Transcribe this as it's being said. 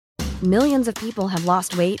Millions of people have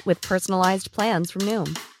lost weight with personalized plans from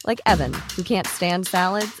Noom. Like Evan, who can't stand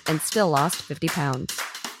salads and still lost 50 pounds.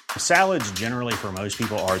 Salads generally for most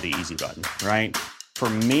people are the easy button, right? For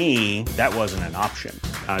me, that wasn't an option.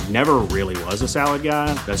 I never really was a salad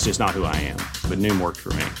guy. That's just not who I am. But Noom worked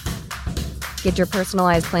for me. Get your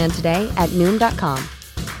personalized plan today at Noom.com.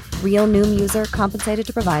 Real Noom user compensated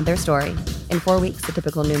to provide their story. In 4 weeks, the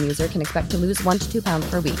typical Noom user can expect to lose 1 to 2 pounds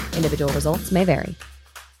per week. Individual results may vary.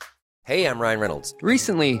 Hey, I'm Ryan Reynolds.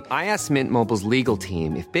 Recently, I asked Mint Mobile's legal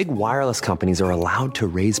team if big wireless companies are allowed to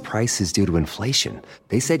raise prices due to inflation.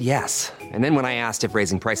 They said yes. And then when I asked if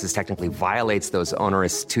raising prices technically violates those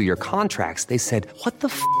onerous 2-year contracts, they said, "What the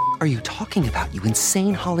f*** are you talking about, you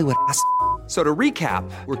insane Hollywood ass?" So to recap,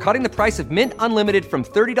 we're cutting the price of Mint Unlimited from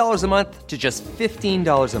 $30 a month to just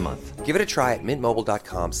 $15 a month. Give it a try at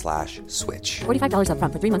mintmobile.com/switch. $45 up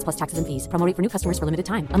front for 3 months plus taxes and fees. Promo rate for new customers for limited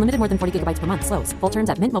time. Unlimited more than 40 gigabytes per month. Slows full terms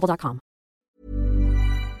at mintmobile.com.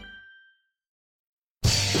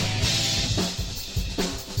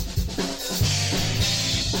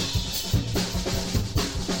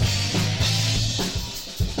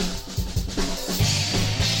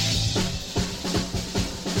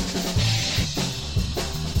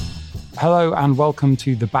 Hello and welcome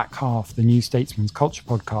to The Back Half, the New Statesman's Culture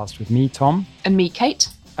Podcast with me, Tom. And me, Kate.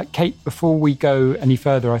 Kate, before we go any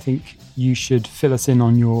further, I think you should fill us in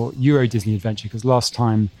on your Euro Disney adventure, because last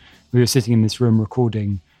time we were sitting in this room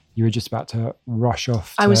recording, you were just about to rush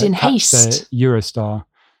off to I was in catch haste. the Eurostar.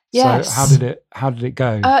 Yes. So how did it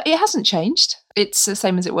go? It hasn't changed. It's the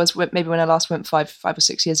same as it was maybe when I last went five or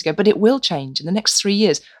 6 years ago, but it will change in the next 3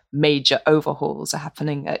 years. Major overhauls are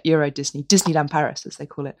happening at Euro Disney, Disneyland Paris, as they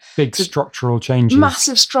call it. Big structural changes.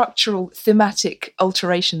 Massive structural thematic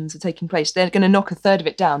alterations are taking place. They're going to knock a third of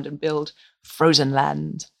it down and build Frozen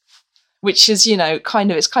Land, which is,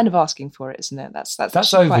 it's kind of asking for it, isn't it? That's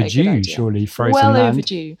overdue, surely, Frozen Well Land.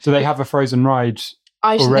 overdue. Do they have a Frozen ride?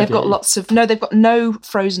 They've got they've got no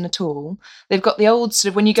Frozen at all. They've got the old sort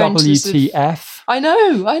of, when you go into WTF. I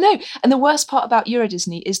know. And the worst part about Euro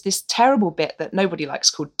Disney is this terrible bit that nobody likes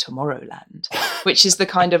called Tomorrowland, which is the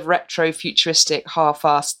kind of retro futuristic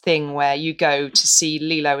half-assed thing where you go to see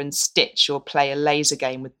Lilo and Stitch or play a laser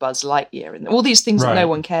game with Buzz Lightyear and all these things that no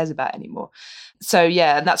one cares about anymore. So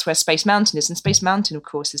yeah, and that's where Space Mountain is. And Space Mountain, of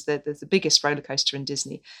course, is the biggest roller coaster in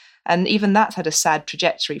Disney. And even that had a sad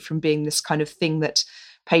trajectory from being this kind of thing that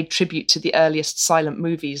paid tribute to the earliest silent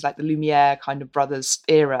movies like the Lumiere kind of brothers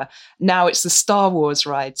era. Now it's the Star Wars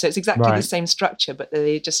ride. So it's exactly the same structure, but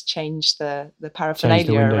they just changed the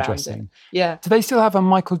paraphernalia around it. Yeah. Do they still have a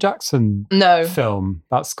Michael Jackson film?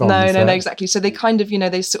 That's gone. No, exactly. So they kind of,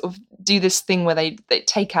 they sort of do this thing where they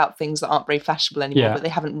take out things that aren't very fashionable anymore, but they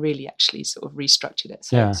haven't really actually sort of restructured it.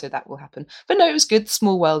 So that will happen. But no, it was good.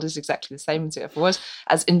 Small World is exactly the same as it ever was,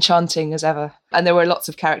 as enchanting as ever. And there were lots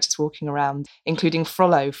of characters walking around, including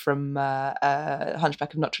Frollo from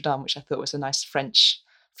Hunchback of Notre Dame, which I thought was a nice French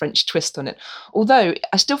twist on it. Although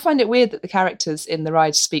I still find it weird that the characters in the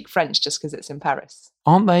ride speak French just because it's in Paris.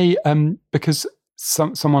 Aren't they? Because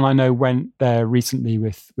someone I know went there recently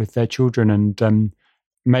with their children, and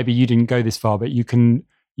maybe you didn't go this far, but you can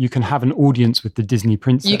have an audience with the Disney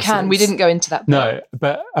princesses. You can. We didn't go into that bit. No,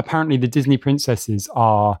 but apparently the Disney princesses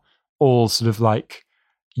are all sort of like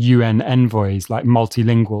UN envoys, like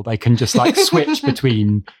multilingual. They can just like switch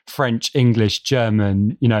between French, English,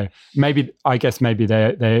 German. I guess maybe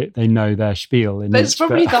they know their spiel. It's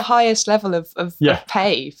probably the highest level of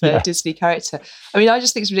pay for a Disney character. I mean, I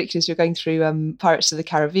just think it's ridiculous. You're going through Pirates of the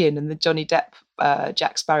Caribbean and the Johnny Depp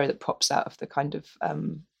Jack Sparrow that pops out of the kind of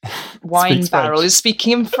wine barrel is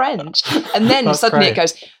speaking in French, and then suddenly it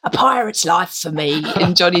goes, "A pirate's life for me"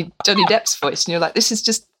 in Johnny Depp's voice, and you're like, this is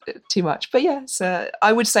just too much. But yes,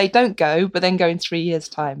 I would say don't go, but then go in 3 years'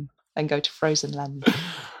 time and go to Frozen Land.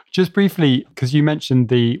 Just briefly, because you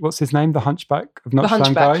mentioned what's his name, the Hunchback of Notre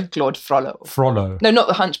Dame guy? Claude Frollo. Frollo. No, not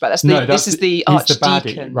the Hunchback. This is the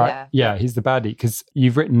Archdeacon. Right? Yeah, he's the baddie. Because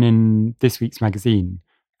you've written in this week's magazine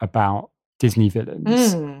about Disney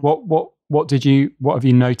villains. What have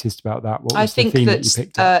you noticed about that? What was the theme that you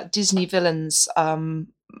picked up? Disney villains.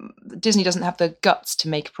 Disney doesn't have the guts to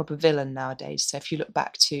make a proper villain nowadays. So if you look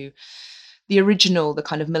back to the original, the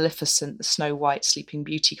kind of Maleficent, the Snow White, Sleeping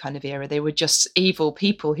Beauty kind of era, they were just evil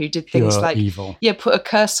people who did things like evil. put a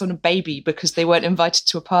curse on a baby because they weren't invited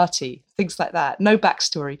to a party. things like that. No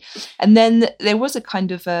backstory. And then there was a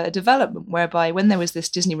kind of a development whereby when there was this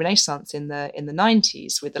Disney Renaissance in the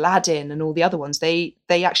 90s with Aladdin and all the other ones, they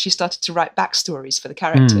actually started to write backstories for the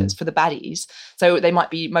characters, for the baddies. So they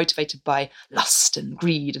might be motivated by lust and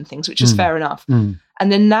greed and things, which is fair enough.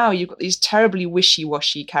 And then now you've got these terribly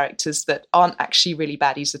wishy-washy characters that aren't actually really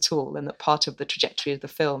baddies at all, and that part of the trajectory of the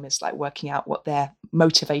film is like working out what their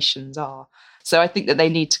motivations are. So I think that they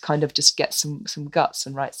need to kind of just get some guts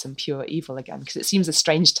and write some pure evil again, because it seems a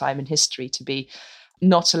strange time in history to be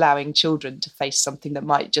not allowing children to face something that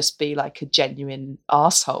might just be like a genuine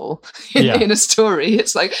arsehole in a story.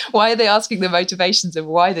 It's like, why are they asking the motivations of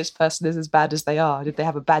why this person is as bad as they are? Did they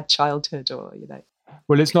have a bad childhood or,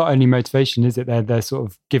 Well, it's not only motivation, is it? They're sort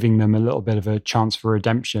of giving them a little bit of a chance for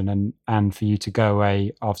redemption and for you to go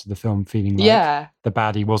away after the film feeling like the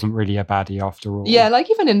baddie wasn't really a baddie after all. Yeah,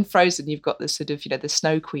 like even in Frozen, you've got this sort of, the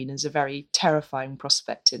Snow Queen is a very terrifying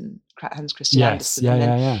prospect in Hans Christian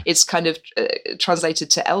Andersen. It's kind of translated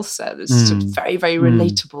to Elsa. It's sort of very, very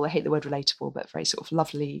relatable. I hate the word relatable, but very sort of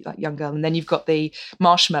lovely, like young girl. And then you've got the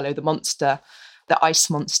Marshmallow, the monster, the ice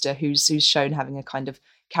monster, who's shown having a kind of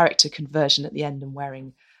character conversion at the end and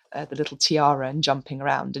wearing the little tiara and jumping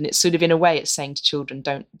around. And it's sort of, in a way, it's saying to children,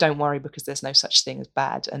 don't worry, because there's no such thing as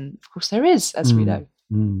bad. And of course there is, as we know.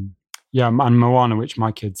 Yeah, and Moana, which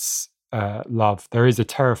my kids love, there is a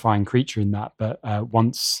terrifying creature in that, but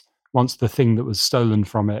once the thing that was stolen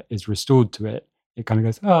from it is restored to it, it kind of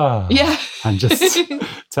goes, and just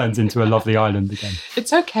turns into a lovely island again.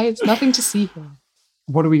 It's okay, it's nothing to see here.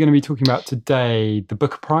 What are we going to be talking about today? The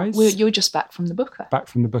Booker Prize? You're just back from the Booker. Back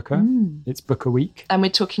from the Booker. It's Booker week. And we're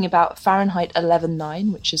talking about Fahrenheit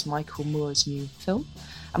 11/9, which is Michael Moore's new film.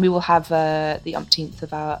 And we will have the umpteenth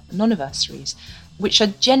of our non-anniversaries, which are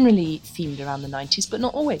generally themed around the 90s, but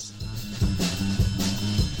not always.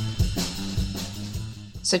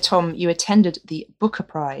 So, Tom, you attended the Booker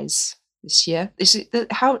Prize this year. Is it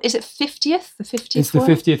 50th? The 50th It's the one?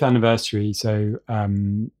 50th anniversary, so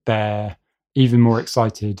they're even more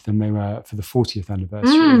excited than they were for the 40th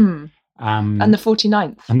anniversary. And the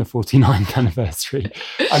 49th. And the 49th anniversary.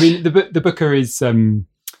 I mean, the Booker is,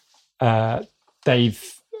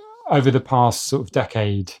 they've, over the past sort of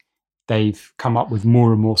decade, they've come up with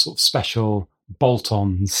more and more sort of special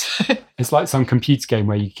bolt-ons. It's like some computer game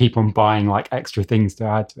where you keep on buying like extra things to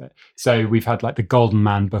add to it. So we've had like the Golden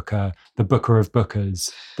Man Booker, the Booker of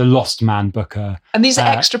Bookers, the Lost Man Booker. And these are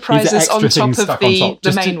extra prizes on top of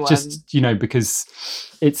the main one. Just, because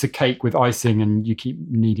it's a cake with icing and you keep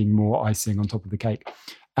needing more icing on top of the cake.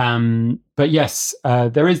 But yes,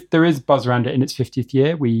 there is buzz around it in its 50th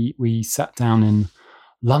year. We sat down in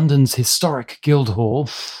London's historic Guildhall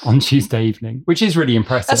on Tuesday evening, which is really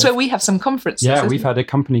impressive. That's where we have some conferences. Yeah, we've had a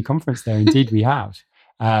company conference there. Indeed, we have.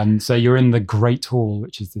 So you're in the Great Hall,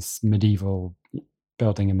 which is this medieval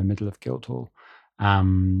building in the middle of Guildhall.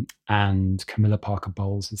 And Camilla Parker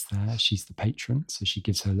Bowles is there. She's the patron, so she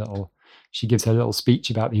gives her little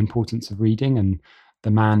speech about the importance of reading. And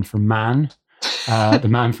the man from Man, the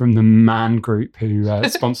man from the Man Group who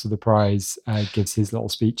sponsored the prize, gives his little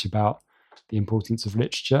speech about the importance of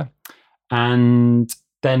literature. And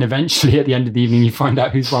then eventually at the end of the evening you find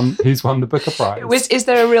out who's won the Booker Prize. Is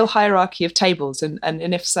there a real hierarchy of tables, and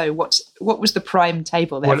if so, what was the prime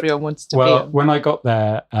table that everyone wanted to be on? When I got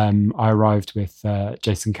there, I arrived with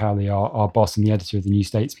Jason Cowley, our boss and the editor of the New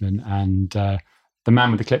Statesman, and the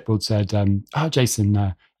man with the clipboard said,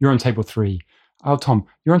 Jason, you're on table 3. Oh, Tom,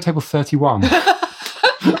 you're on table 31.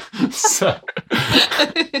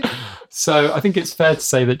 So I think it's fair to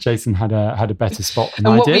say that Jason had a better spot than I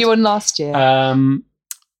did. And what were you on last year?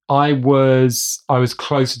 I was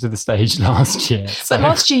closer to the stage last year. But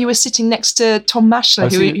last year you were sitting next to Tom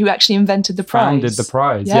Maschler, who actually invented the prize. Founded the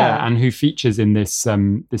prize, yeah, and who features in this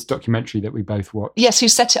this documentary that we both watched. Yes, who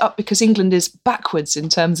set it up because England is backwards in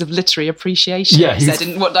terms of literary appreciation. Yeah, he said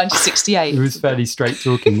in 1968. He was fairly straight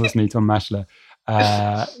talking, wasn't he, Tom Maschler?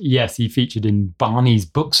 Yes, he featured in Barney's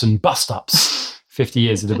Books and Bust-Ups. 50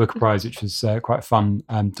 years of the Booker Prize, which was quite a fun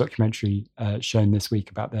documentary shown this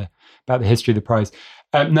week about the history of the prize.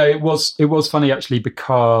 No, it was funny actually,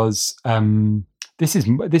 because this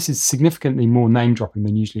is significantly more name dropping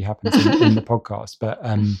than usually happens in the podcast. But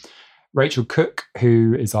Rachel Cook,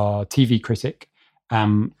 who is our TV critic,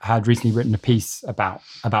 had recently written a piece about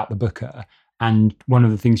the Booker, and one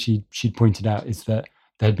of the things she'd pointed out is that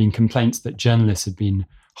there had been complaints that journalists had been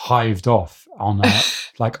hived off on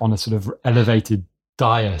a sort of elevated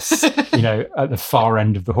dais, at the far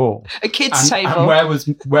end of the hall. A kids' table.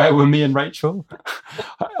 And where were me and Rachel?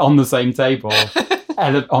 On the same table,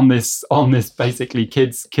 on this basically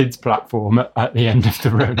kids platform at the end of the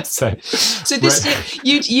room. So this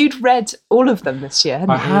year, you'd read all of them this year,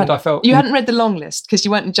 hadn't you? I felt you hadn't read the long list because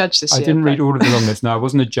you weren't a judge this year. I didn't read all of the long list. No, I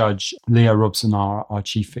wasn't a judge. Leo Robson, our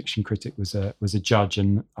chief fiction critic, was a judge,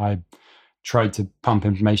 and I tried to pump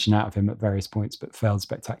information out of him at various points, but failed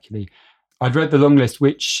spectacularly. I'd read the long list,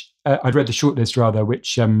 I'd read the short list rather,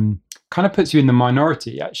 which kind of puts you in the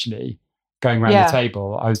minority actually. Going around the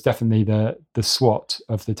table, I was definitely the SWAT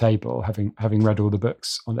of the table, having read all the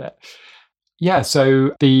books on it. Yeah,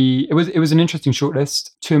 so it was an interesting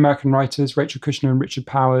shortlist. 2 American writers, Rachel Kushner and Richard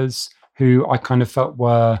Powers, who I kind of felt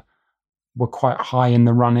were quite high in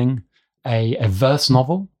the running. A verse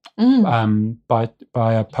novel by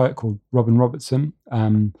a poet called Robin Robertson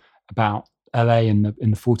about LA in the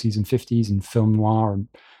 40s and 50s and film noir, and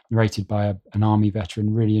narrated by an army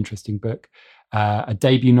veteran. Really interesting book. A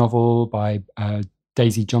debut novel by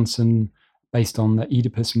Daisy Johnson based on the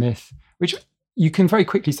Oedipus myth, which you can very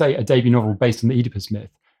quickly say a debut novel based on the Oedipus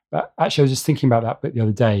myth. But actually, I was just thinking about that book the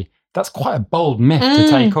other day. That's quite a bold myth to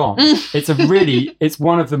take on. It's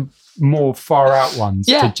one of the more far out ones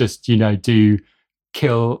to just, do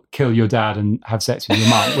kill your dad and have sex with your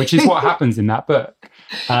mum, which is what happens in that book.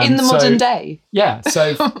 In the modern day. Yeah.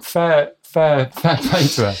 So fair play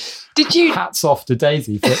to her. Hats off to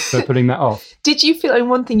Daisy for putting that off. Did you feel,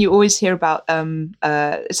 one thing you always hear about,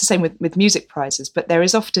 it's the same with music prizes, but there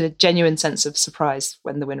is often a genuine sense of surprise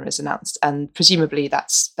when the winner is announced. And presumably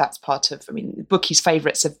that's part of, bookies'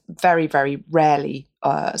 favourites are very, very rarely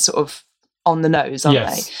sort of on the nose, aren't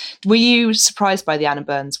they? Were you surprised by the Anna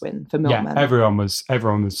Burns win for Milkman? Yeah, everyone was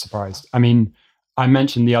surprised. I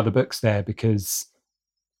mentioned the other books there because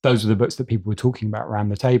those were the books that people were talking about around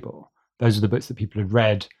the table. Those are the books that people had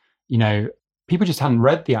read. People just hadn't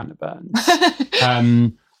read the Anna Burns.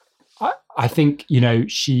 I think,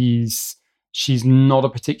 she's not a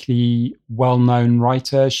particularly well-known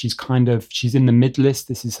writer. She's in the mid-list.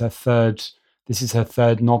 This is her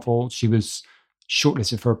third novel. She was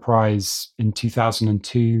shortlisted for a prize in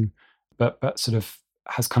 2002, but sort of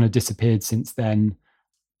has kind of disappeared since then.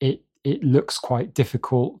 It looks quite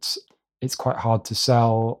difficult. It's quite hard to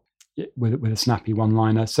sell with a snappy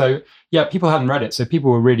one-liner. So yeah, people hadn't read it, so people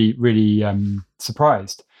were really, really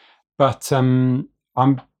surprised. But I'm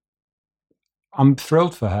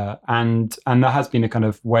thrilled for her, and there has been a kind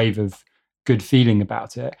of wave of good feeling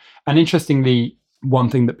about it. And interestingly, one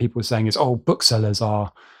thing that people were saying is, booksellers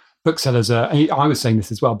are. I was saying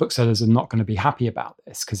this as well. Booksellers are not going to be happy about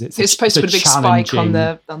this because it's supposed to put a big spike on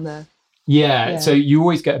the. Yeah, so you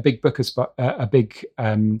always get a big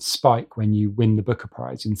spike when you win the Booker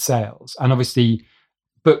Prize in sales, and obviously,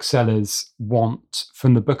 booksellers want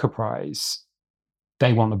from the Booker Prize,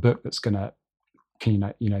 they want a book that's going to,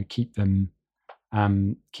 keep them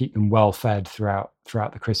well fed throughout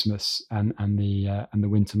the Christmas and the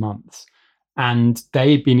winter months. And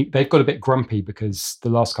they've got a bit grumpy because the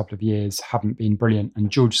last couple of years haven't been brilliant.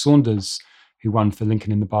 And George Saunders, who won for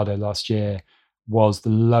Lincoln in the Bardo last year, was the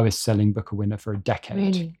lowest selling Booker winner for a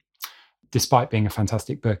decade. Really? Despite being a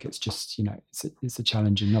fantastic book, it's just, it's a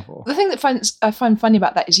challenging novel. The thing that I find funny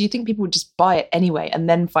about that is you think people would just buy it anyway and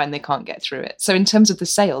then find they can't get through it. So in terms of the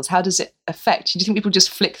sales, how does it affect? Do you think people just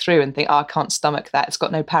flick through and think, I can't stomach that. It's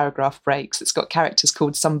got no paragraph breaks. It's got characters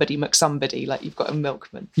called somebody McSomebody, like you've got a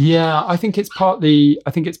milkman. Yeah, I think it's partly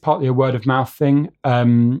a word of mouth thing.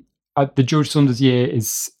 The George Saunders year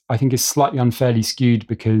is slightly unfairly skewed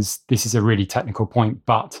because this is a really technical point,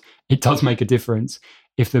 but it does make a difference.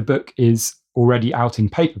 If the book is already out in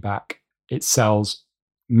paperback, it sells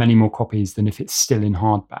many more copies than if it's still in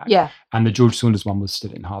hardback. Yeah. And the George Saunders one was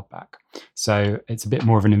still in hardback. So it's a bit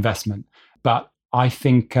more of an investment. But I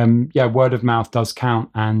think, word of mouth does count.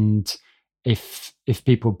 And if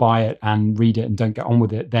people buy it and read it and don't get on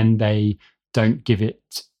with it, then they don't give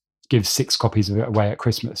 6 copies of it away at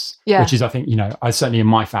Christmas. Yeah. Which is, I think, I certainly in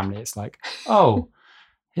my family, it's like,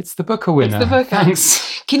 it's the Booker winner. It's the Booker.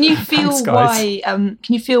 Thanks. Can you feel why? Can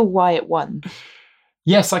you feel why it won?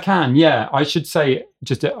 Yes, I can. Yeah, I should say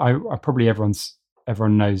I probably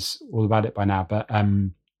everyone knows all about it by now, but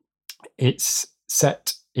it's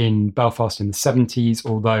set in Belfast in the 70s,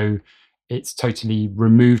 although it's totally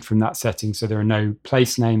removed from that setting. So there are no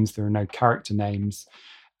place names, there are no character names.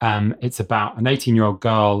 It's about an 18-year-old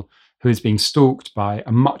girl who is being stalked by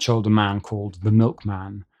a much older man called the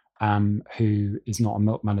Milkman, who is not a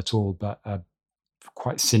milkman at all, but a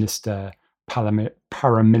quite sinister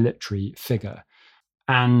paramilitary figure.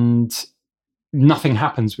 And nothing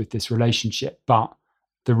happens with this relationship, but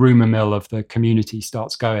the rumor mill of the community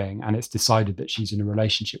starts going, and it's decided that she's in a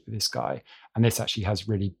relationship with this guy. And this actually has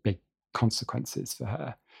really big consequences for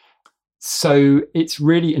her. So it's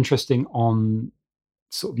really interesting on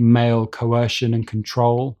sort of male coercion and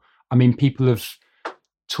control. I mean, people have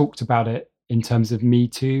talked about it in terms of Me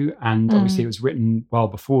Too, and obviously it was written well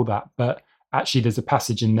before that, but actually there's a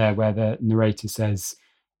passage in there where the narrator says,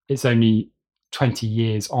 it's only 20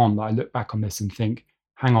 years on that I look back on this and think,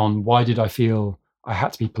 hang on, why did I feel I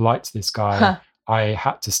had to be polite to this guy? Huh. I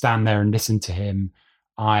had to stand there and listen to him.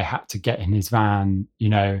 I had to get in his van,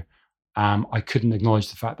 I couldn't acknowledge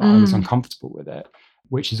the fact that I was uncomfortable with it,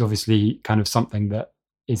 which is obviously kind of something that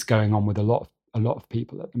is going on with a lot of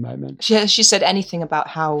people at the moment. She said anything about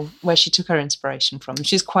where she took her inspiration from?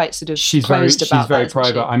 She's quite sort of she's closed very, about she's very that, private.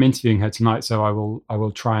 isn't she? I'm interviewing her tonight, so I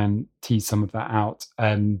will try and tease some of that out.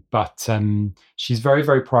 But she's very,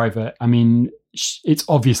 very private. I mean, it's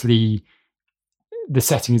obviously, the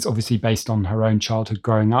setting is obviously based on her own childhood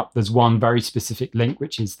growing up. There's one very specific link,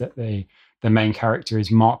 which is that the main character is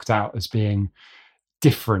marked out as being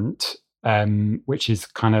different, which is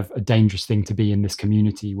kind of a dangerous thing to be in this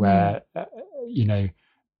community where,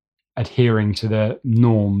 adhering to the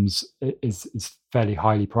norms is fairly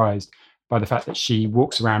highly prized by the fact that she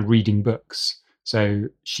walks around reading books. So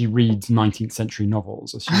she reads 19th century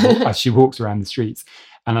novels as she walks around the streets.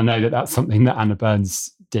 And I know that that's something that Anna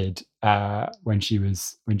Burns did when she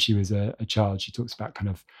was a child. She talks about kind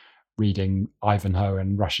of reading Ivanhoe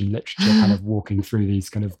and Russian literature, kind of walking through these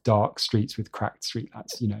kind of dark streets with cracked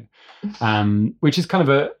streetlights, which is kind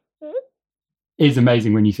of is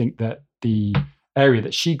amazing when you think that the area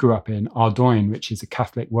that she grew up in, Ardoyne, which is a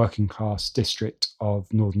Catholic working class district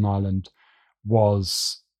of Northern Ireland,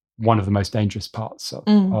 was one of the most dangerous parts of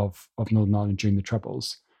Northern Ireland during the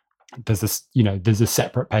Troubles. There's a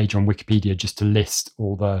separate page on Wikipedia just to list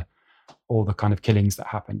all the kind of killings that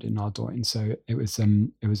happened in Ardoyne. So it was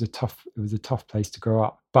a tough place to grow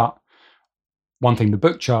up. But one thing the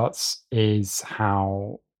book charts is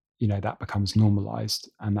how that becomes normalized,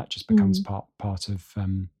 and that just becomes part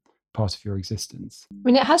of your existence. I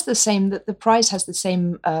mean, it has the prize has the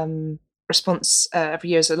same response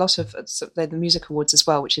every year as a lot of the music awards as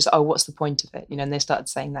well, which is, oh, what's the point of it? And they started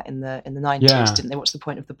saying that in the 90s, didn't they? What's the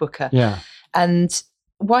point of the Booker? Yeah. And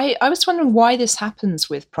I was wondering why this happens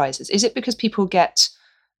with prizes. Is it because people get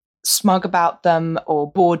smug about them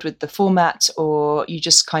or bored with the format, or you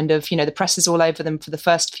just kind of, the press is all over them for the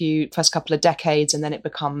first couple of decades, and then it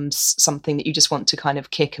becomes something that you just want to kind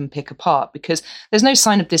of kick and pick apart? Because there's no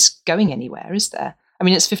sign of this going anywhere, is there? I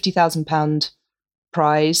mean, it's £50,000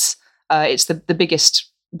 prize. It's the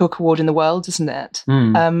biggest book award in the world, isn't it?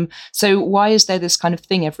 So why is there this kind of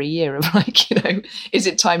thing every year of is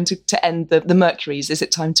it time to end the Mercuries? Is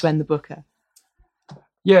it time to end the Booker?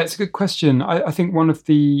 Yeah, it's a good question. I think one of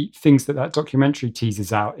the things that documentary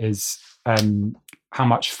teases out is how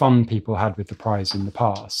much fun people had with the prize in the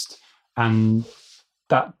past. And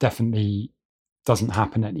that definitely doesn't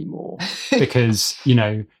happen anymore because,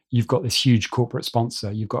 you've got this huge corporate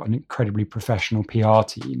sponsor, you've got an incredibly professional PR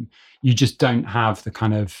team. You just don't have the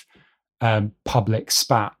kind of public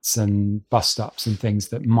spats and bust-ups and things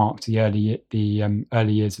that marked the early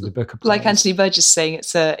years of the Booker Prize. Like Anthony Burgess saying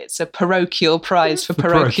it's a parochial prize for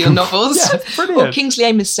parochial novels. Yeah, it's brilliant. Or Kingsley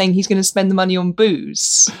Amis saying he's going to spend the money on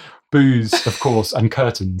booze. Booze, of course, and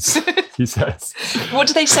curtains, he says. What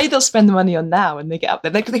do they say they'll spend the money on now when they get up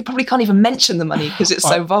there? They probably can't even mention the money because it's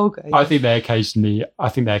so vulgar. I think they occasionally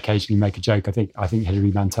make a joke. I think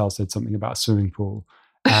Hilary Mantel said something about a swimming pool.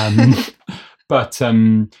 But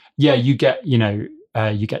you get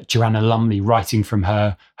Joanna Lumley writing from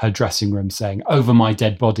her dressing room saying, "Over my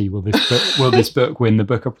dead body will this book win the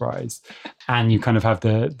Booker Prize?" And you kind of have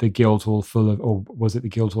the Guildhall full of, or was it the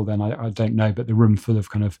Guildhall then? I don't know, but the room full of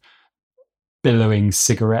kind of billowing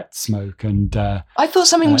cigarette smoke. And I thought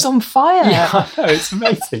something was on fire. Yeah, I know, it's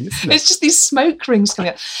amazing, isn't it? It's just these smoke rings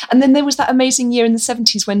coming up. And then there was that amazing year in the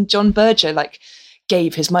 70s when John Berger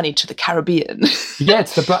gave his money to the Caribbean. Yeah,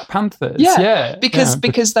 to the Black Panthers. Because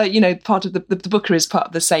part of the Booker is part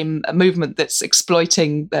of the same movement that's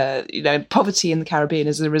exploiting poverty in the Caribbean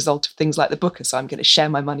as a result of things like the Booker. So I'm going to share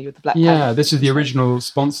my money with the Black Panthers. Yeah, this is the original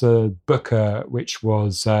sponsor, Booker, which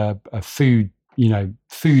was a food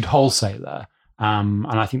wholesaler. And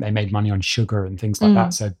I think they made money on sugar and things like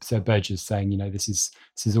that. So Burgess saying, this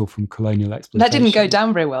is all from colonial exploitation. That didn't go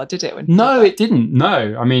down very well, did it? No, it didn't.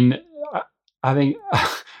 No, I mean, I think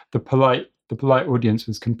the polite audience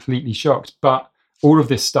was completely shocked, but all of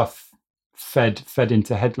this stuff fed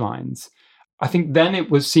into headlines. I think then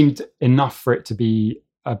it seemed enough for it to be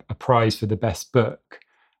a prize for the best book.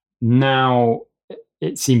 Now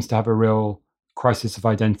it seems to have a real crisis of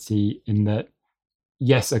identity in that,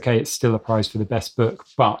 yes, okay, it's still a prize for the best book,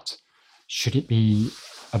 but should it be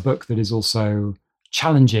a book that is also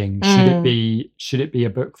challenging? Should it be a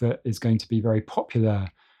book that is going to be very popular?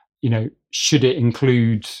 Should it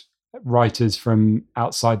include writers from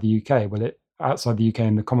outside the UK? Outside the UK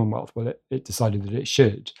and the Commonwealth? Well, it decided that it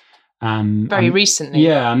should. Very recently.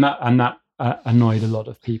 Yeah, and that annoyed a lot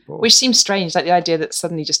of people. Which seems strange, like the idea that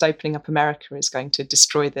suddenly just opening up America is going to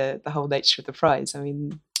destroy the whole nature of the prize. I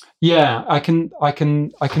mean, yeah, I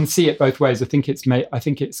can see it both ways. I think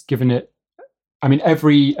it's given it. I mean,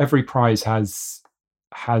 every prize has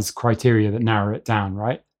criteria that narrow it down,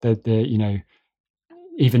 right?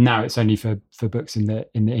 Even now it's only for books in the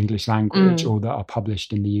English language or that are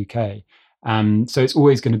published in the UK. So it's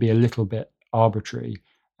always going to be a little bit arbitrary.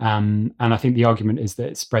 And I think the argument is that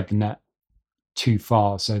it's spread the net too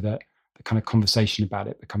far, so that the kind of conversation about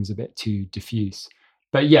it becomes a bit too diffuse.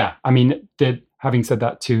 But yeah, I mean, having said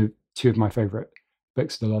that, two of my favourite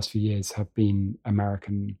books of the last few years have been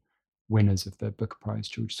American winners of the Booker Prize,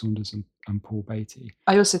 George Saunders and Paul Beatty.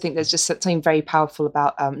 I also think there's just something very powerful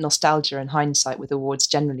about nostalgia and hindsight with awards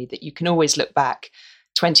generally, that you can always look back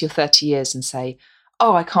 20 or 30 years and say,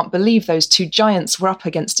 oh, I can't believe those two giants were up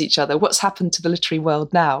against each other. What's happened to the literary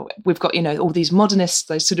world now? We've got, all these modernists,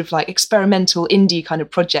 those sort of like experimental indie kind of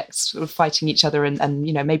projects sort of fighting each other, and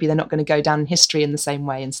maybe they're not going to go down in history in the same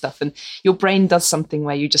way and stuff. And your brain does something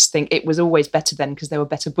where you just think it was always better then because there were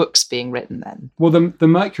better books being written then. Well, the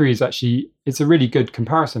Mercury is actually, it's a really good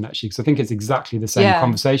comparison actually, because I think it's exactly the same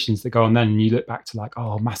conversations that go on then. And you look back to like,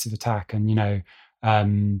 Massive Attack and,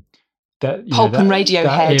 Pulp and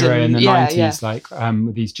Radiohead that era in the 90s, yeah. like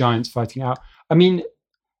with these giants fighting out. I mean,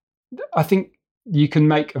 I think you can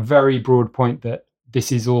make a very broad point that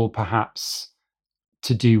this is all perhaps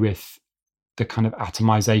to do with the kind of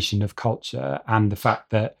atomization of culture and the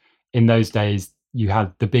fact that in those days you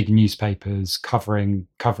had the big newspapers covering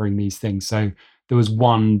these things. So there was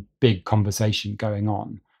one big conversation going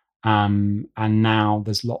on. And now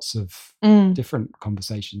there's lots of different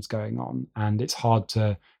conversations going on, and it's hard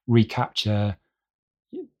to recapture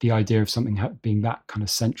the idea of something being that kind of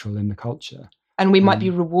central in the culture. And we might be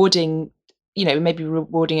rewarding, maybe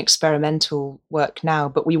rewarding experimental work now,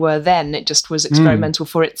 but we were then, it just was experimental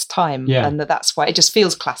for its time. Yeah. And that's why it just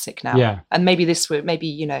feels classic now. Yeah. And maybe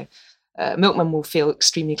Milkman will feel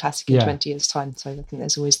extremely classic in 20 years' time. So I think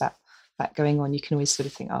there's always that going on. You can always sort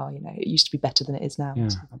of think, it used to be better than it is now. Yeah,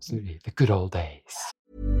 absolutely. The good old days.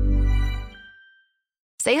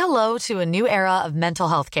 Say hello to a new era of mental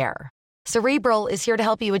health care. Cerebral is here to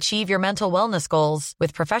help you achieve your mental wellness goals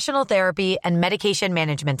with professional therapy and medication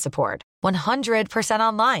management support. 100%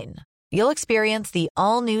 online. You'll experience the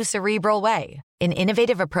all-new Cerebral Way, an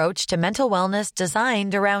innovative approach to mental wellness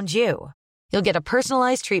designed around you. You'll get a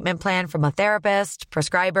personalized treatment plan from a therapist,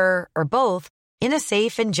 prescriber, or both in a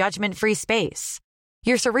safe and judgment-free space.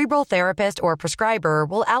 Your Cerebral therapist or prescriber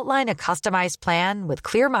will outline a customized plan with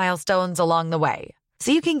clear milestones along the way,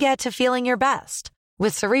 so you can get to feeling your best.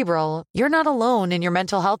 With Cerebral, you're not alone in your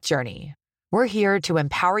mental health journey. We're here to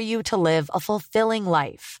empower you to live a fulfilling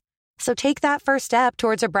life. So take that first step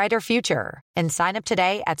towards a brighter future and sign up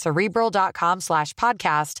today at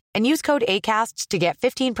Cerebral.com/podcast and use code ACAST to get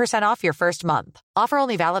 15% off your first month. Offer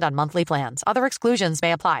only valid on monthly plans. Other exclusions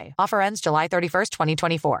may apply. Offer ends July 31st,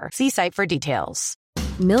 2024. See site for details.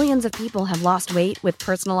 Millions of people have lost weight with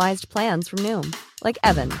personalized plans from Noom. Like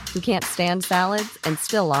Evan, who can't stand salads and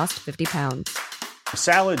still lost 50 pounds.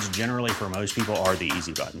 Salads generally for most people are the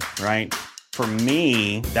easy button, right? For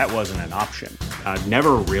me, that wasn't an option. I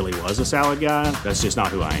never really was a salad guy. That's just not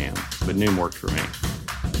who I am. But Noom worked for me.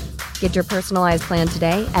 Get your personalized plan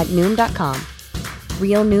today at Noom.com.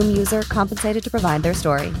 Real Noom user compensated to provide their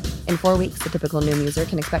story. In 4 weeks, the typical Noom user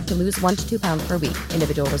can expect to lose 1 to 2 pounds per week.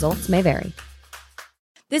 Individual results may vary.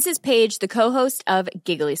 This is Paige, the co-host of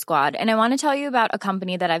Giggly Squad, and I want to tell you about a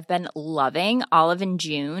company that I've been loving, Olive &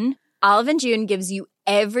 June. Olive & June gives you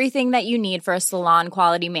everything that you need for a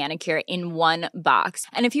salon-quality manicure in one box.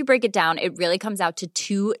 And if you break it down, it really comes out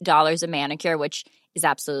to $2 a manicure, which is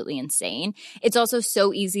absolutely insane. It's also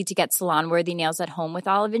so easy to get salon-worthy nails at home with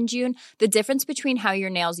Olive & June. The difference between how your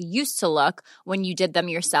nails used to look when you did them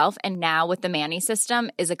yourself and now with the Mani system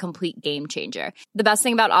is a complete game changer. The best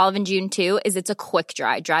thing about Olive & June, too, is it's a quick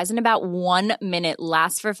dry. Dries in about 1 minute,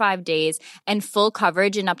 lasts for 5 days, and full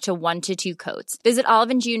coverage in up to 1 to 2 coats. Visit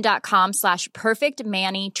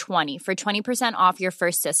oliveandjune.com/perfectmani20 for 20% off your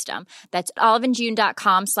first system. That's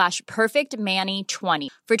oliveandjune.com/perfectmani20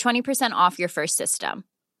 for 20% off your first system.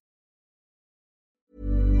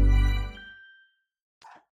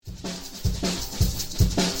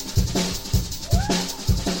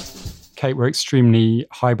 Kate, we're extremely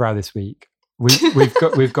highbrow this week.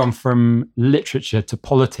 We've gone from literature to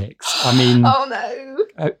politics. I mean, oh no!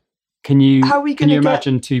 Can you How are we can you gonna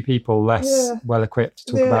imagine two people less well equipped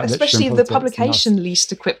to talk about literature especially and the politics than us? publication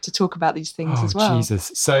least equipped to talk about these things as well.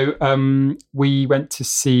 Jesus. So we went to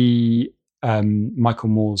see Michael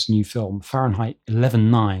Moore's new film, Fahrenheit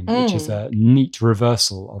 11/9, which is a neat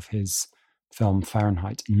reversal of his film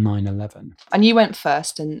Fahrenheit 9/11. And you went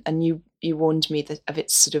first, and you warned me of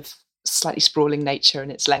its sort of slightly sprawling nature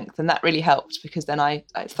and its length, and that really helped because then I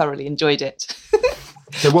thoroughly enjoyed it.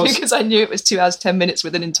 Because I knew it was 2 hours 10 minutes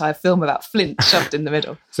with an entire film about Flint shoved in the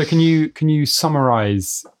middle. So can you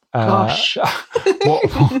summarize what's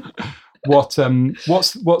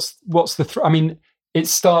the I mean, it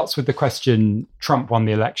starts with the question, Trump won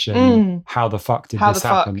the election, how the fuck did this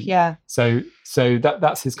happen? Yeah. So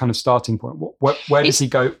that's his kind of starting point. Where does he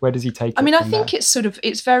go? Where does he take it? I mean, I think it's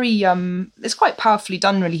very it's quite powerfully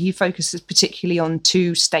done, really. He focuses particularly on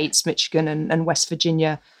two states, Michigan and West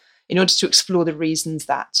Virginia, in order to explore the reasons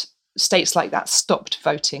that states like that stopped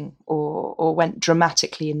voting or went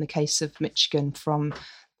dramatically, in the case of Michigan, from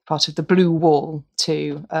part of the blue wall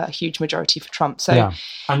to a huge majority for Trump. So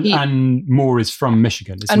and Moore is from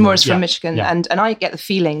Michigan. And Moore is from Michigan. Yeah. And I get the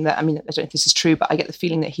feeling that, I mean, I don't know if this is true, but I get the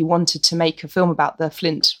feeling that he wanted to make a film about the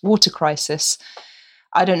Flint water crisis.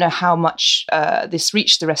 I don't know how much this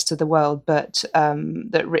reached the rest of the world, but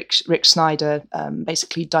that Rick Snyder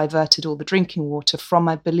basically diverted all the drinking water from,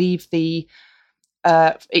 I believe,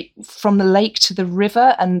 from the lake to the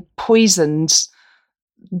river and poisoned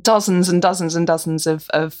dozens and dozens and dozens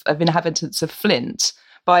of inhabitants of Flint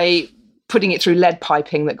by putting it through lead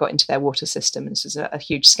piping that got into their water system. And this was a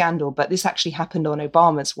huge scandal, but this actually happened on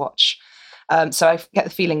Obama's watch. So I get the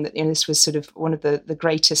feeling that this was sort of one of the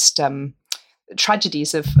greatest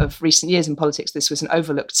tragedies of recent years in politics. This was an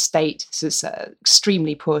overlooked state. This was an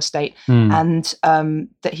extremely poor state, and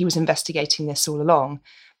that he was investigating this all along.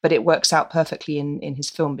 But it works out perfectly in his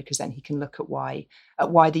film, because then he can look at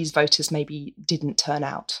why these voters maybe didn't turn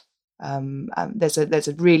out. There's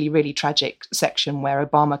a really, really tragic section where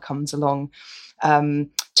Obama comes along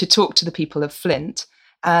to talk to the people of Flint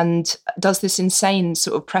and does this insane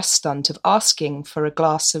sort of press stunt of asking for a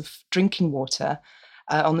glass of drinking water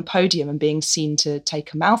on the podium and being seen to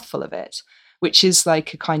take a mouthful of it, which is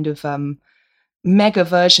like a kind of mega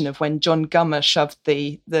version of when John Gummer shoved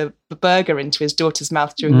the burger into his daughter's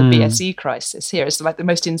mouth during the BSE crisis. Here, it's like the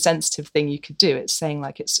most insensitive thing you could do. It's saying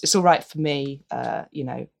like, it's all right for me,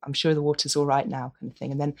 I'm sure the water's all right now, kind of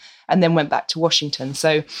thing. And then went back to Washington.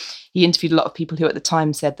 So he interviewed a lot of people who at the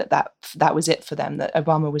time said that was it for them, that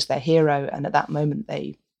Obama was their hero, and at that moment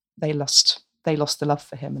they lost the love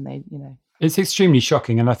for him, and they. It's extremely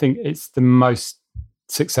shocking, and I think it's the most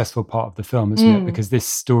successful part of the film, isn't it? Because this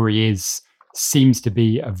story seems to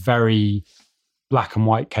be a very black and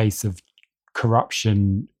white case of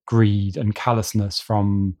corruption, greed, and callousness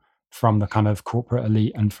from the kind of corporate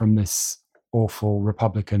elite and from this awful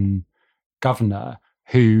Republican governor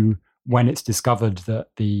who, when it's discovered that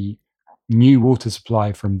the new water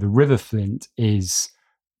supply from the River Flint is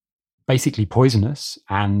basically poisonous,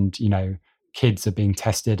 and kids are being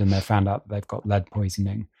tested and they're found out that they've got lead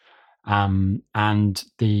poisoning, and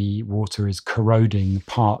the water is corroding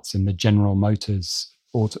parts in the General Motors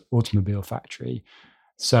automobile factory.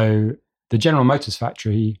 So the General Motors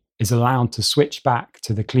factory is allowed to switch back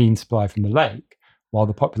to the clean supply from the lake, while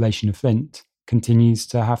the population of Flint continues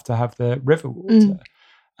to have the river water.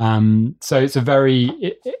 So it's a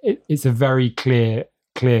very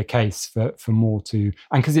clear case for Moore to,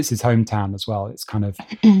 and because it's his hometown as well, it's kind of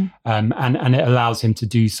and it allows him to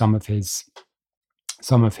do some of his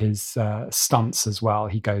stunts as well.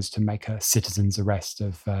 He goes to make a citizen's arrest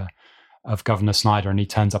of Governor Snyder, and he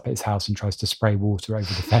turns up at his house and tries to spray water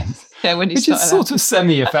over the fence. Yeah, which is sort of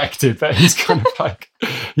semi-effective, but he's kind of like,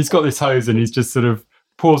 he's got this hose and he's just sort of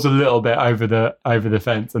pours a little bit over the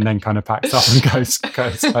fence and then kind of packs up and goes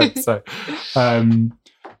home. So,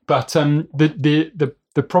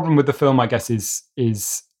 the problem with the film, I guess, is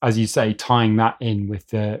as you say, tying that in with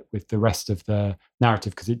the rest of the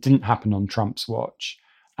narrative, because it didn't happen on Trump's watch,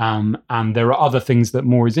 and there are other things that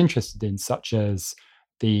Moore is interested in, such as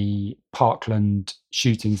the Parkland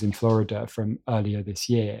shootings in Florida from earlier this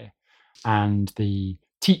year, and the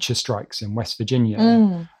teacher strikes in West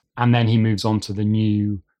Virginia, and then he moves on to the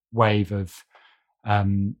new wave of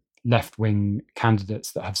left-wing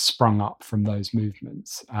candidates that have sprung up from those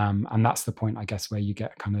movements, and that's the point, I guess, where you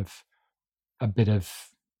get kind of a bit of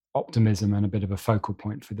optimism and a bit of a focal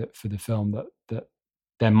point for the film, that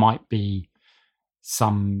there might be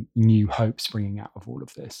some new hope springing out of all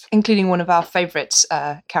of this, including one of our favourite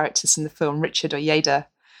characters in the film, Richard Ojeda,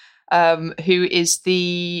 who is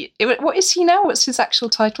what is he now? What's his actual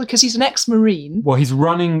title? Because he's an ex-Marine. Well, he's in the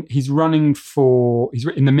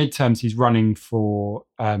midterms, he's running for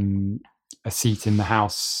a seat in the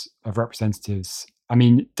House of Representatives. I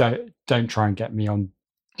mean, don't try and get me on.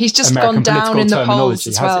 He's just American gone down in the polls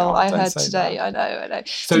as well. I Don't heard say today. that. I know.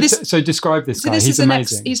 So describe this guy. This He's is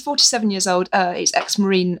amazing. He's 47 years old. He's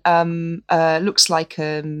ex-Marine. Looks like he's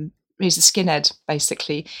a skinhead,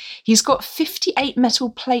 basically. He's got 58 metal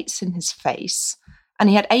plates in his face, and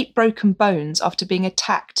he had 8 broken bones after being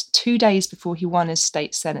attacked 2 days before he won his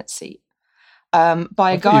state Senate seat.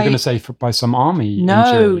 By a guy. You're going to say by some army.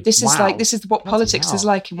 No, injury. this is what politics hell. is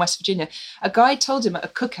like in West Virginia. A guy told him at a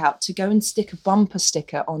cookout to go and stick a bumper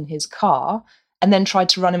sticker on his car, and then tried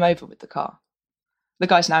to run him over with the car. The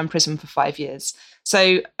guy's now in prison for 5 years.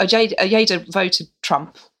 So Ojeda voted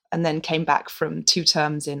Trump and then came back from 2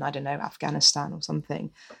 terms in, I don't know, Afghanistan or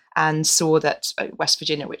something, and saw that West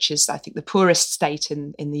Virginia, which is, I think, the poorest state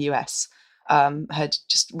in the US, had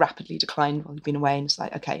just rapidly declined while he'd been away. And it's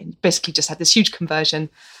like, okay, and basically just had this huge conversion,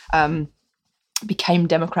 became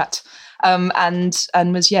Democrat, and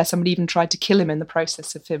was, somebody even tried to kill him in the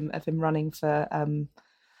process of him running for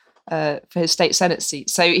his state Senate seat.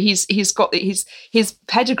 So he's got his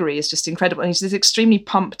pedigree is just incredible, and he's this extremely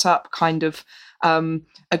pumped up kind of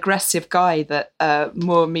aggressive guy that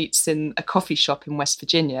Moore meets in a coffee shop in West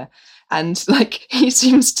Virginia. And like he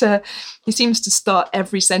seems to start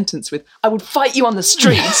every sentence with, "I would fight you on the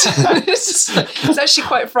street." It's actually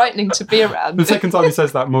quite frightening to be around. The second time he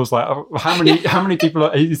says that, Moore's like, oh, "How many people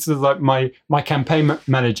are?" He's sort of like, "My campaign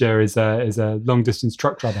manager is a long distance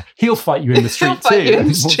truck driver. He'll fight you in the street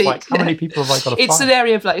too." Like, how many people have I got to fight? It's an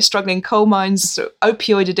area of like struggling coal mines,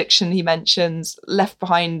 opioid addiction. He mentions left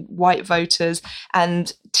behind white voters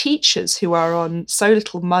and teachers who are on so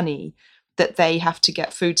little money that they have to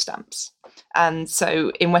get food stamps. And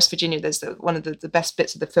so in West Virginia, there's one of the best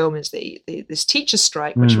bits of the film is this teacher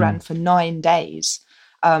strike, which ran for 9 days,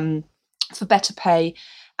 for better pay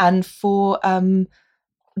and for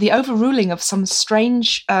the overruling of some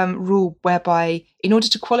strange rule whereby in order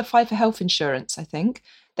to qualify for health insurance, I think,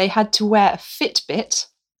 they had to wear a Fitbit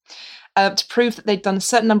to prove that they'd done a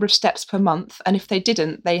certain number of steps per month. And if they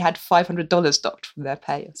didn't, they had $500 docked from their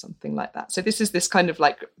pay or something like that. So this is this kind of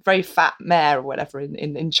like very fat mayor or whatever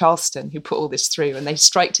in Charleston who put all this through, and they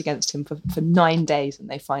striked against him for 9 days, and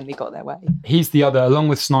they finally got their way. He's the other, along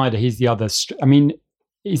with Snyder, he's the other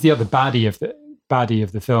baddie of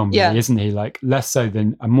the film, really, isn't he? Like less so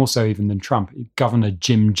than, and more so even than Trump, Governor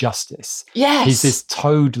Jim Justice. Yes. He's this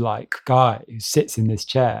toad-like guy who sits in this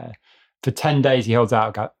chair. For 10 days, he holds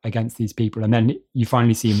out against these people. And then you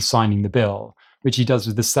finally see him signing the bill, which he does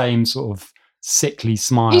with the same sort of sickly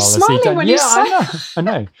smile. He's smiling when he's I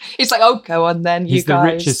know. He's like, oh, go on then, he's you guys.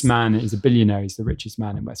 The richest man. He's a billionaire. He's the richest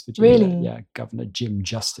man in West Virginia. Really? Yeah, Governor Jim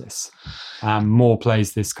Justice. Moore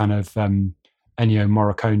plays this kind of Ennio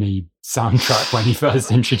Morricone soundtrack when he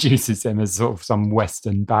first introduces him as sort of some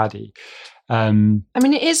Western baddie. I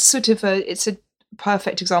mean, it is sort of it's a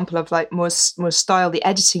perfect example of like more style. The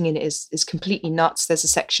editing in it is completely nuts. There's a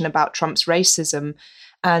section about Trump's racism,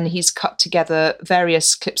 and he's cut together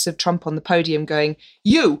various clips of Trump on the podium going,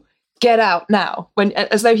 "You get out now," when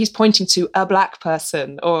as though he's pointing to a black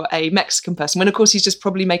person or a Mexican person, when of course he's just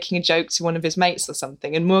probably making a joke to one of his mates or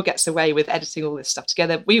something. And Moore gets away with editing all this stuff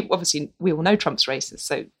together. We all know Trump's racist,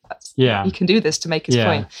 so he can do this to make his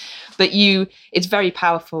point. But it's very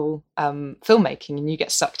powerful filmmaking, and you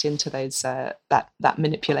get sucked into those that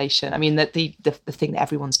manipulation. I mean, the thing that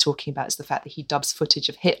everyone's talking about is the fact that he dubs footage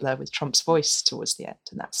of Hitler with Trump's voice towards the end,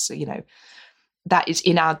 and that's that is,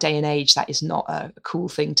 in our day and age, that is not a cool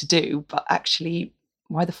thing to do, but actually,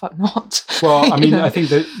 why the fuck not? Well, I mean, I think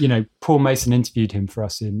that, Paul Mason interviewed him for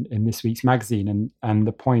us in this week's magazine, and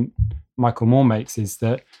the point Michael Moore makes is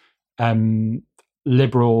that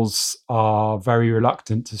liberals are very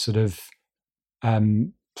reluctant to sort of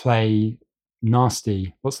play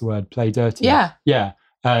nasty. What's the word? Play dirty. Yeah. Yeah.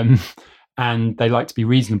 And they like to be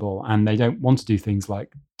reasonable, and they don't want to do things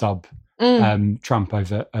like dub Trump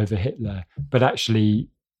over Hitler, but actually,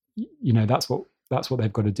 that's what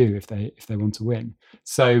they've got to do if they want to win.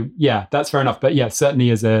 So yeah, that's fair enough. But yeah,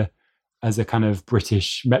 certainly as a kind of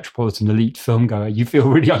British metropolitan elite film goer, you feel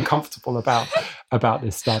really uncomfortable about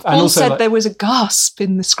this stuff. And Paul also, said there was a gasp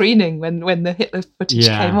in the screening when the Hitler footage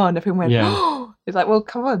came on. Everyone went, "Oh!" It's like, well,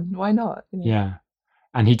 come on, why not? Yeah,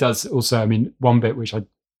 and he does also. I mean, one bit which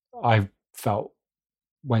I felt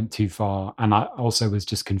went too far, and I also was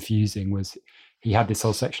just confusing, was he had this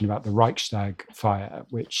whole section about the Reichstag fire,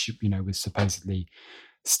 which was supposedly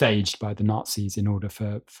staged by the Nazis in order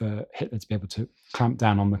for Hitler to be able to clamp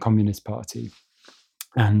down on the Communist Party.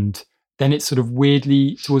 And then it's sort of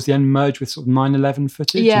weirdly, towards the end, merged with sort of 9/11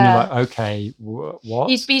 footage. Yeah. And you're like, okay, what?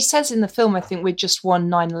 He says in the film, I think we're just one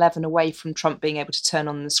 9/11 away from Trump being able to turn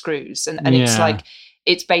on the screws. And it's like,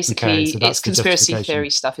 it's basically, Okay, so that's it's the conspiracy justification. theory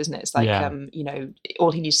stuff, isn't it? It's like, Yeah. you know,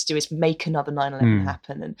 all he needs to do is make another 9/11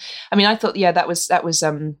 happen. And I mean, I thought, yeah, that was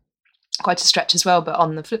quite a stretch as well. But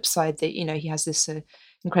on the flip side, that, you know, he has this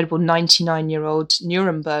incredible 99-year-old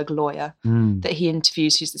Nuremberg lawyer that he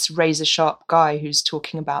interviews, who's this razor sharp guy who's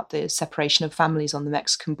talking about the separation of families on the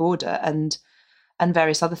Mexican border and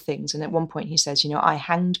various other things. And at one point he says, you know, I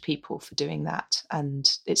hanged people for doing that, and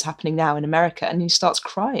it's happening now in America. And he starts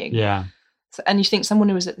crying. Yeah. So, and you think someone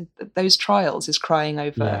who was at those trials is crying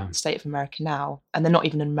over Yeah. the state of America now, and they're not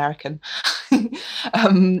even an American.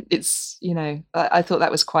 It's, you know, I thought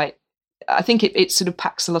that was quite, I think it sort of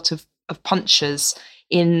packs a lot of punches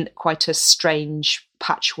in quite a strange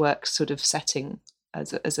patchwork sort of setting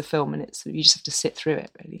as a film, and it's, you just have to sit through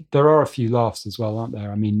it, really. There are a few laughs as well, aren't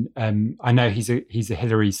there? I mean, I know he's a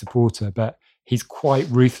Hillary supporter, but he's quite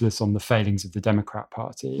ruthless on the failings of the Democrat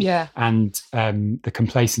Party, Yeah. and the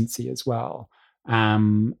complacency as well.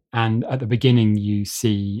 And at the beginning, you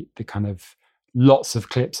see the kind of lots of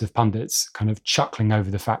clips of pundits kind of chuckling over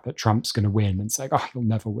the fact that Trump's going to win and saying, "Oh, he'll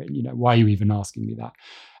never win. You know, why are you even asking me that?"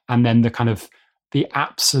 And then the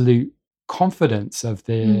absolute confidence of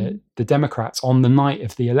the Democrats on the night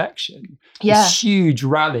of the election. Yeah. This huge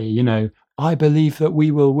rally, you know, I believe that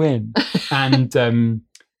we will win. And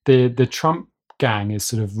the Trump gang is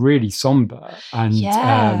sort of really somber. And,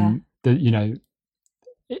 Yeah. you know,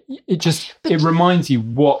 it reminds you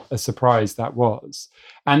what a surprise that was.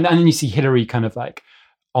 And then you see Hillary kind of like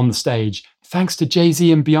on the stage, thanks to Jay-Z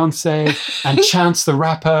and Beyonce and Chance the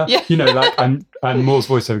Rapper, Yeah. you know, like, and Moore's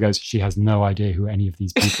voiceover goes, she has no idea who any of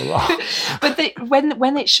these people are. But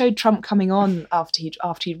when it showed Trump coming on after he'd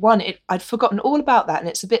won, I'd forgotten all about that. And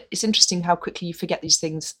it's interesting how quickly you forget these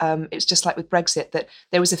things. It's just like with Brexit, that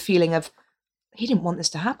there was a feeling of, he didn't want this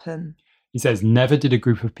to happen. He says, never did a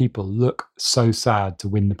group of people look so sad to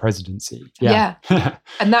win the presidency. Yeah.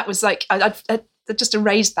 And that was like, I just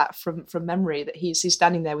erased that from memory, that he's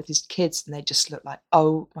standing there with his kids and they just look like,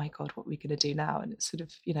 oh my God, what are we going to do now? And it's sort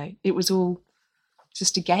of, you know, it was all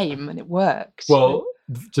just a game and it worked. Well,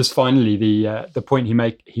 just finally, the point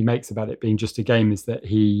he makes about it being just a game is that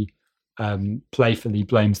he playfully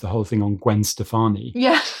blames the whole thing on Gwen Stefani.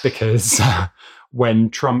 Yeah. Because when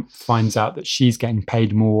Trump finds out that she's getting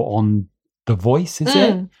paid more on The Voice, is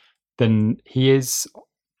it, than he is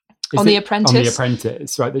on The Apprentice? On The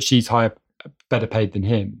Apprentice, right, that she's better paid than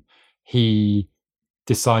him, he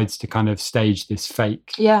decides to kind of stage this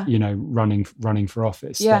fake, you know, running for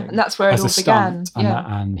office thing, and that's where it all began.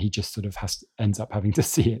 And he just sort of ends up having to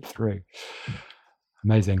see it through.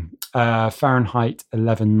 Amazing. Fahrenheit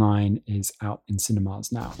 11/9 is out in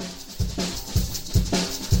cinemas now.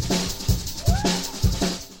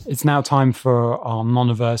 It's now time for our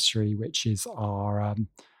non-anniversary, which is our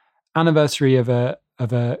anniversary of a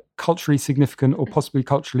culturally significant or possibly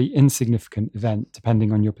culturally insignificant event,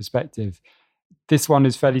 depending on your perspective. This one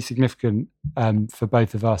is fairly significant for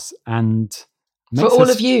both of us, and for all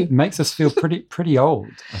of you, makes us feel pretty old,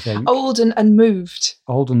 I think. Old and moved.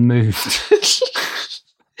 Old and moved.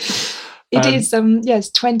 It is, it's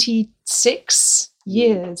 26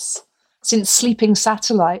 years since Sleeping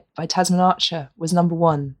Satellite by Tasman Archer was number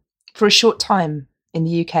one for a short time in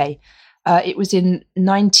the UK. It was in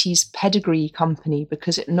 90s Pedigree Company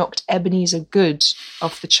because it knocked Ebenezer Good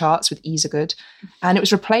off the charts with Easer Good, and it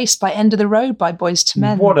was replaced by End of the Road by Boyz II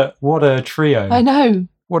Men. What a trio. I know.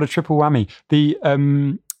 What a triple whammy. The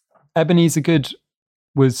Ebenezer Good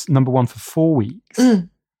was number one for 4 weeks.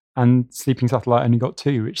 And Sleeping Satellite only got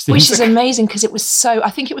 2, which is amazing, because it was so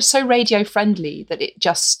radio friendly that it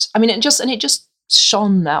just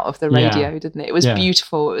shone out of the radio, didn't it? It was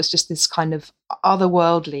beautiful. It was just this kind of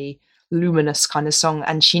otherworldly, luminous kind of song,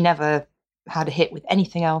 and she never had a hit with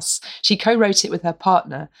anything else. She co-wrote it with her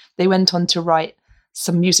partner. They went on to write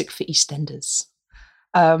some music for EastEnders,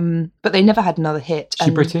 but they never had another hit.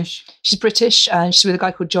 She's British? She's British, and she's with a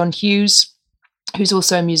guy called John Hughes, who's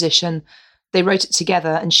also a musician. They wrote it together,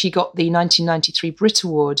 and she got the 1993 Brit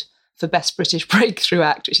Award for Best British Breakthrough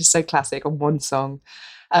Act, which is so classic, on one song.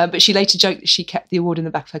 But she later joked that she kept the award in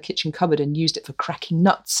the back of her kitchen cupboard and used it for cracking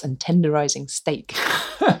nuts and tenderizing steak,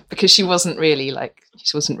 because she wasn't really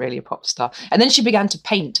a pop star. And then she began to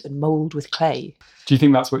paint and mold with clay. Do you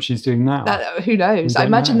think that's what she's doing now? Who knows? I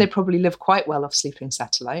imagine they probably live quite well off Sleeping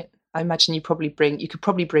Satellite. I imagine you could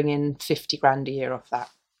probably bring in 50 grand a year off that.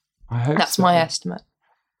 I hope that's so. my estimate.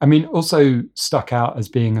 I mean, also stuck out as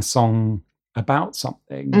being a song about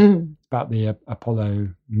something, about the Apollo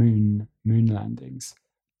moon landings.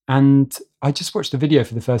 And I just watched the video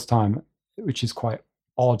for the first time, which is quite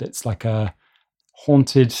odd. It's like a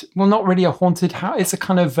haunted, well, not really a haunted house. It's a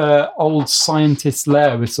kind of old scientist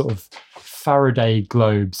lair with sort of Faraday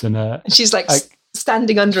globes and she's like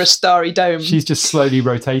standing under a starry dome. She's just slowly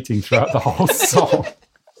rotating throughout the whole song.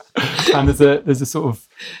 And there's a sort of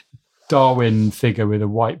Darwin figure with a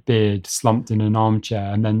white beard slumped in an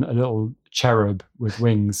armchair, and then a little cherub with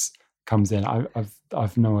wings comes in.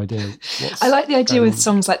 I've no idea. I like the idea with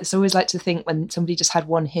songs like this. I always like to think when somebody just had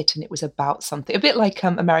one hit and it was about something, a bit like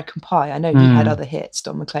American Pie. I know he had other hits,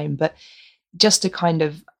 Don McLean, but just a kind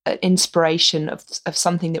of inspiration of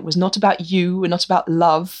something that was not about you and not about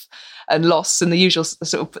love and loss and the usual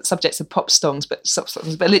sort of subjects of pop songs, but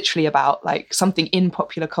literally about like something in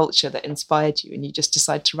popular culture that inspired you, and you just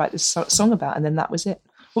decide to write this song about, and then that was it.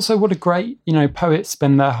 Also, what a great, poets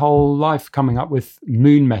spend their whole life coming up with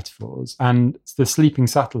moon metaphors, and the sleeping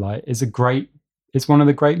satellite is one of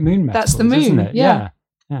the great moon metaphors. That's the moon, isn't it? Yeah.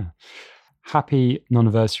 Happy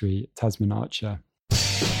non-anniversary, Tasman Archer.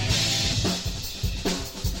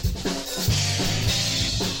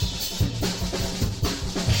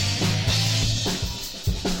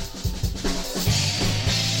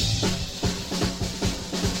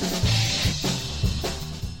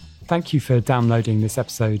 Thank you for downloading this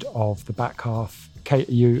episode of The Back Half. Kate,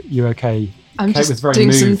 are you okay? I'm Kate just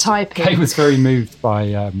doing some typing. Kate was very moved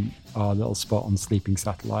by our little spot on Sleeping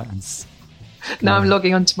Satellite. Now I'm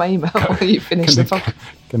logging onto my email while you finish the podcast.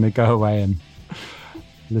 Going to go away and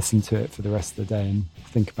listen to it for the rest of the day and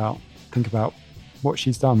think about what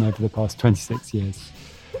she's done over the past 26 years.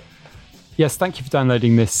 Yes, thank you for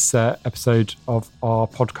downloading this episode of our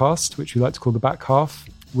podcast, which we like to call The Back Half.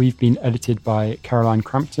 We've been edited by Caroline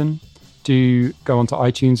Crampton. Do go onto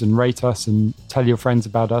iTunes and rate us and tell your friends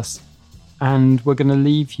about us. And we're going to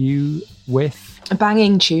leave you with a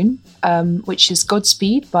banging tune, which is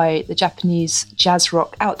Godspeed by the Japanese jazz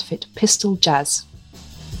rock outfit Pistol Jazz.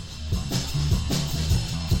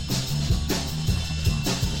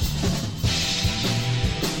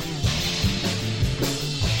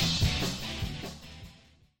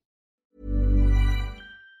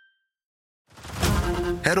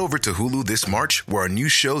 Head over to Hulu this March, where our new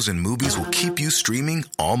shows and movies will keep you streaming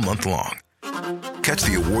all month long. Catch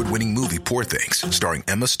the award-winning movie Poor Things, starring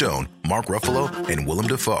Emma Stone, Mark Ruffalo, and Willem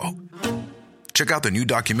Dafoe. Check out the new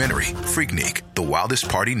documentary, Freaknik, The Wildest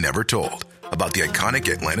Party Never Told, about the iconic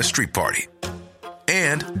Atlanta Street Party.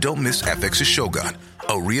 And don't miss FX's Shogun,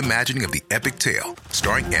 a reimagining of the epic tale,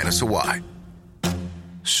 starring Anna Sawai.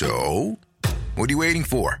 So, what are you waiting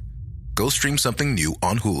for? Go stream something new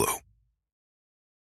on Hulu.